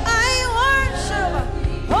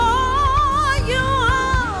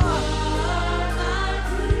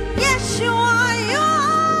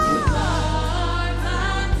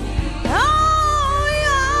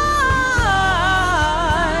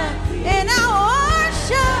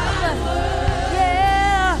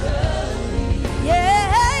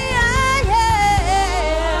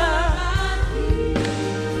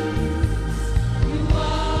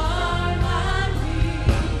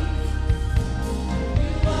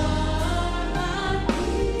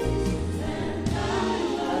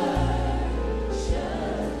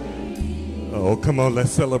 Oh, come on,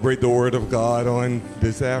 let's celebrate the Word of God on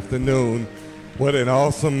this afternoon. What an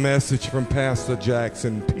awesome message from Pastor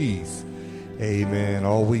Jackson. Peace. Amen.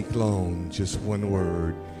 All week long, just one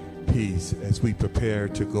word, peace. As we prepare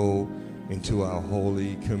to go into our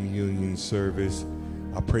Holy Communion service,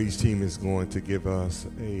 our praise team is going to give us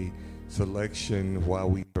a selection while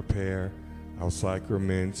we prepare our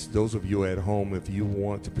sacraments. Those of you at home, if you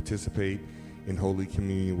want to participate in Holy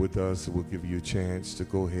Communion with us, we'll give you a chance to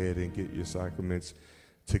go ahead and get your sacraments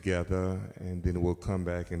together, and then we'll come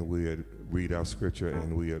back and we'll read our scripture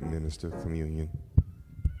and we'll administer communion.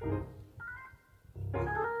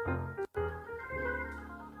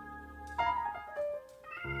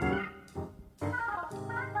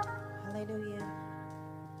 Hallelujah.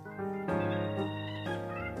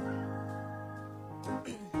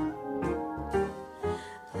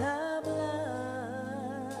 The blood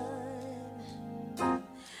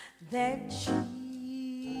that Jesus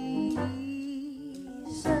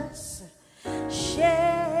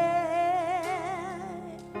shed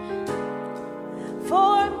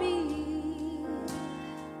for me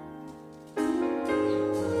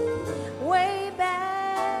way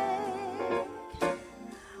back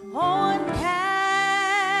on Calvary.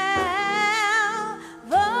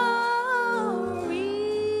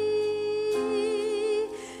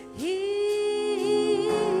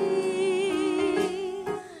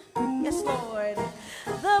 Yes, Lord,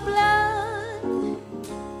 the blood,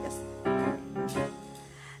 yes,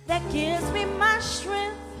 that gives me my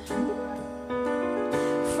strength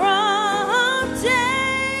from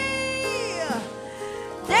day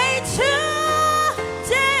to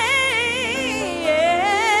day.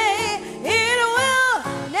 It will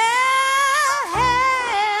never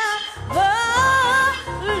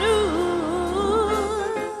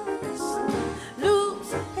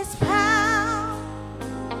lose its power.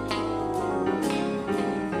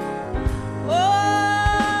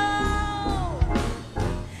 Oh,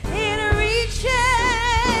 it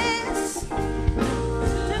reaches to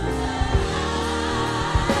the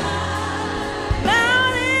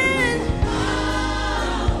mountain.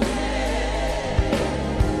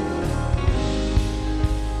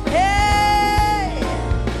 Hey,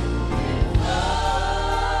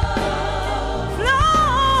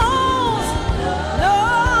 flows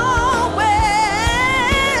lowest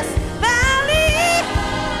valley.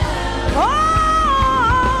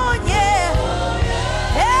 Oh, yeah.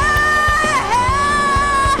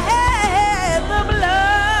 Hey, the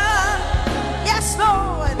blood. Yes,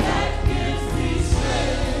 Lord.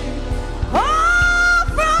 Oh,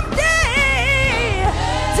 from day.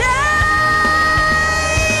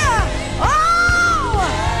 Oh,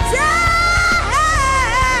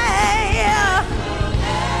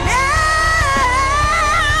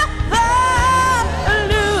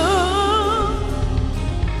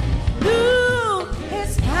 lose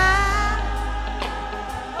his power.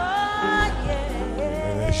 Oh,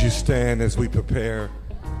 yeah. As you stand, as we prepare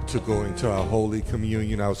to go into our Holy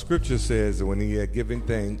Communion, our scripture says that when he had given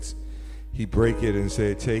thanks, he brake it and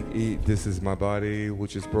said, "Take, eat, this is my body,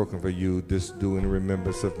 which is broken for you. This do in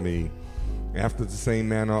remembrance of me." After the same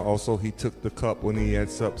manner also he took the cup when he had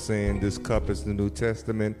supped, saying, "This cup is the New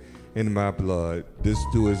Testament in my blood. This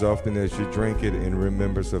do as often as you drink it in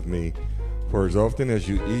remembrance of me. For as often as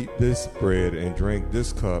you eat this bread and drink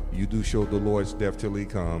this cup, you do show the Lord's death till he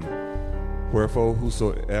come. Wherefore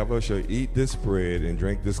whosoever shall eat this bread and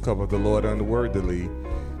drink this cup of the Lord unworthily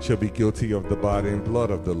shall be guilty of the body and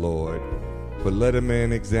blood of the Lord. But let a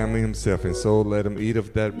man examine himself, and so let him eat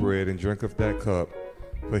of that bread and drink of that cup.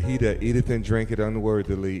 For he that eateth and drinketh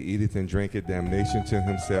unworthily eateth and drinketh damnation to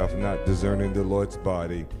himself, not discerning the Lord's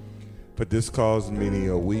body. For this cause many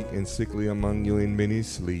are weak and sickly among you, and many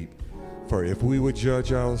sleep. For if we would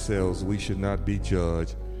judge ourselves, we should not be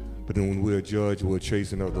judged. But when we are judged, we are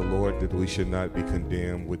chastened of the Lord, that we should not be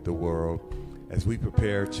condemned with the world." As we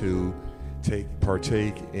prepare to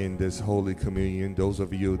partake in this Holy Communion, those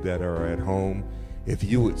of you that are at home, if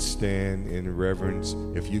you would stand in reverence,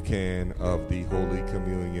 if you can, of the Holy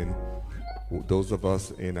Communion. Those of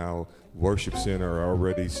us in our worship center are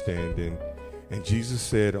already standing. And Jesus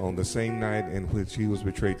said on the same night in which he was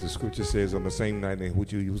betrayed, the scripture says on the same night in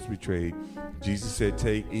which he was betrayed, Jesus said,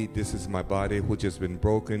 "Take, eat, this is my body which has been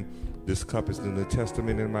broken. This cup is the New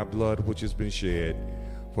Testament in my blood which has been shed.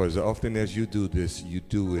 For as often as you do this, you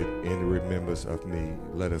do it in remembrance of me."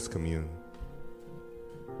 Let us commune.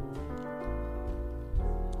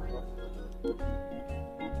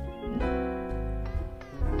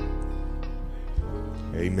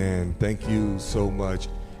 Amen. Thank you so much.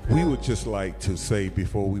 We would just like to say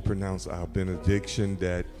before we pronounce our benediction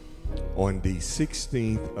that on the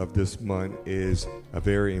 16th of this month is a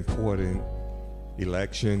very important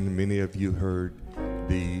election. Many of you heard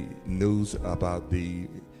the news about the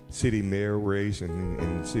city mayor race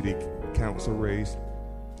and city council race.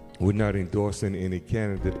 We're not endorsing any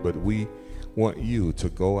candidate, but we want you to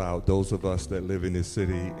go out, those of us that live in this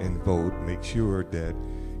city, and vote. Make sure that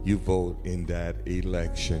you vote in that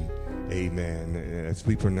election. Amen. As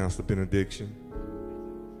we pronounce the benediction.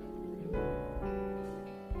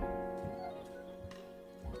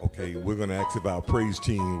 Okay, we're going to ask if our praise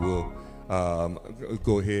team will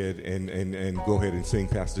go ahead and go ahead and sing.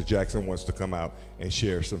 Pastor Jackson wants to come out and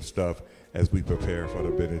share some stuff as we prepare for the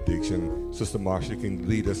benediction. Sister Marsha can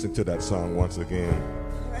lead us into that song once again.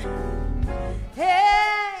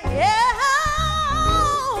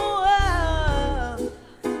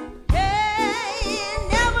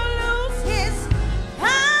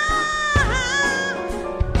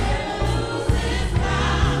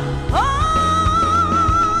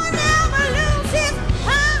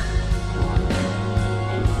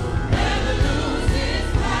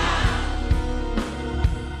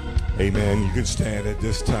 Amen. You can stand at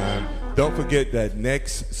this time. Don't forget that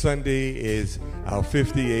next Sunday is our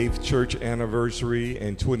 58th church anniversary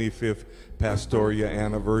and 25th pastoral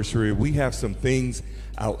anniversary. We have some things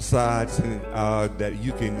outside that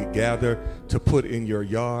you can gather to put in your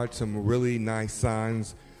yard, some really nice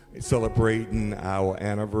signs celebrating our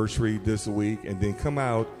anniversary this week, and then come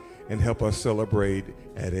out and help us celebrate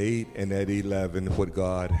at 8 and at 11 what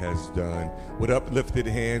God has done. With uplifted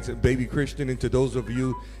hands, baby Christian, and to those of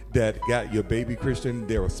you that got your baby Christian,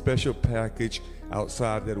 there's a special package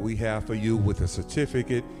outside that we have for you with a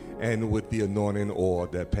certificate and with the anointing oil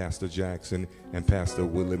that Pastor Jackson and Pastor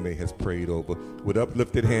Willie May has prayed over. With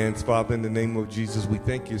uplifted hands, Father, in the name of Jesus, we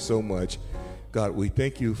thank you so much. God, we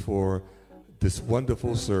thank you for this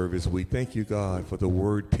wonderful service. We thank you, God, for the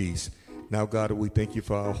word peace. Now, God, we thank you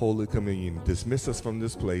for our Holy Communion. Dismiss us from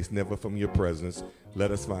this place, never from your presence. Let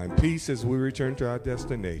us find peace as we return to our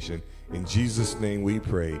destination. In Jesus' name we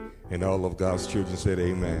pray. And all of God's children said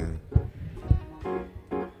amen.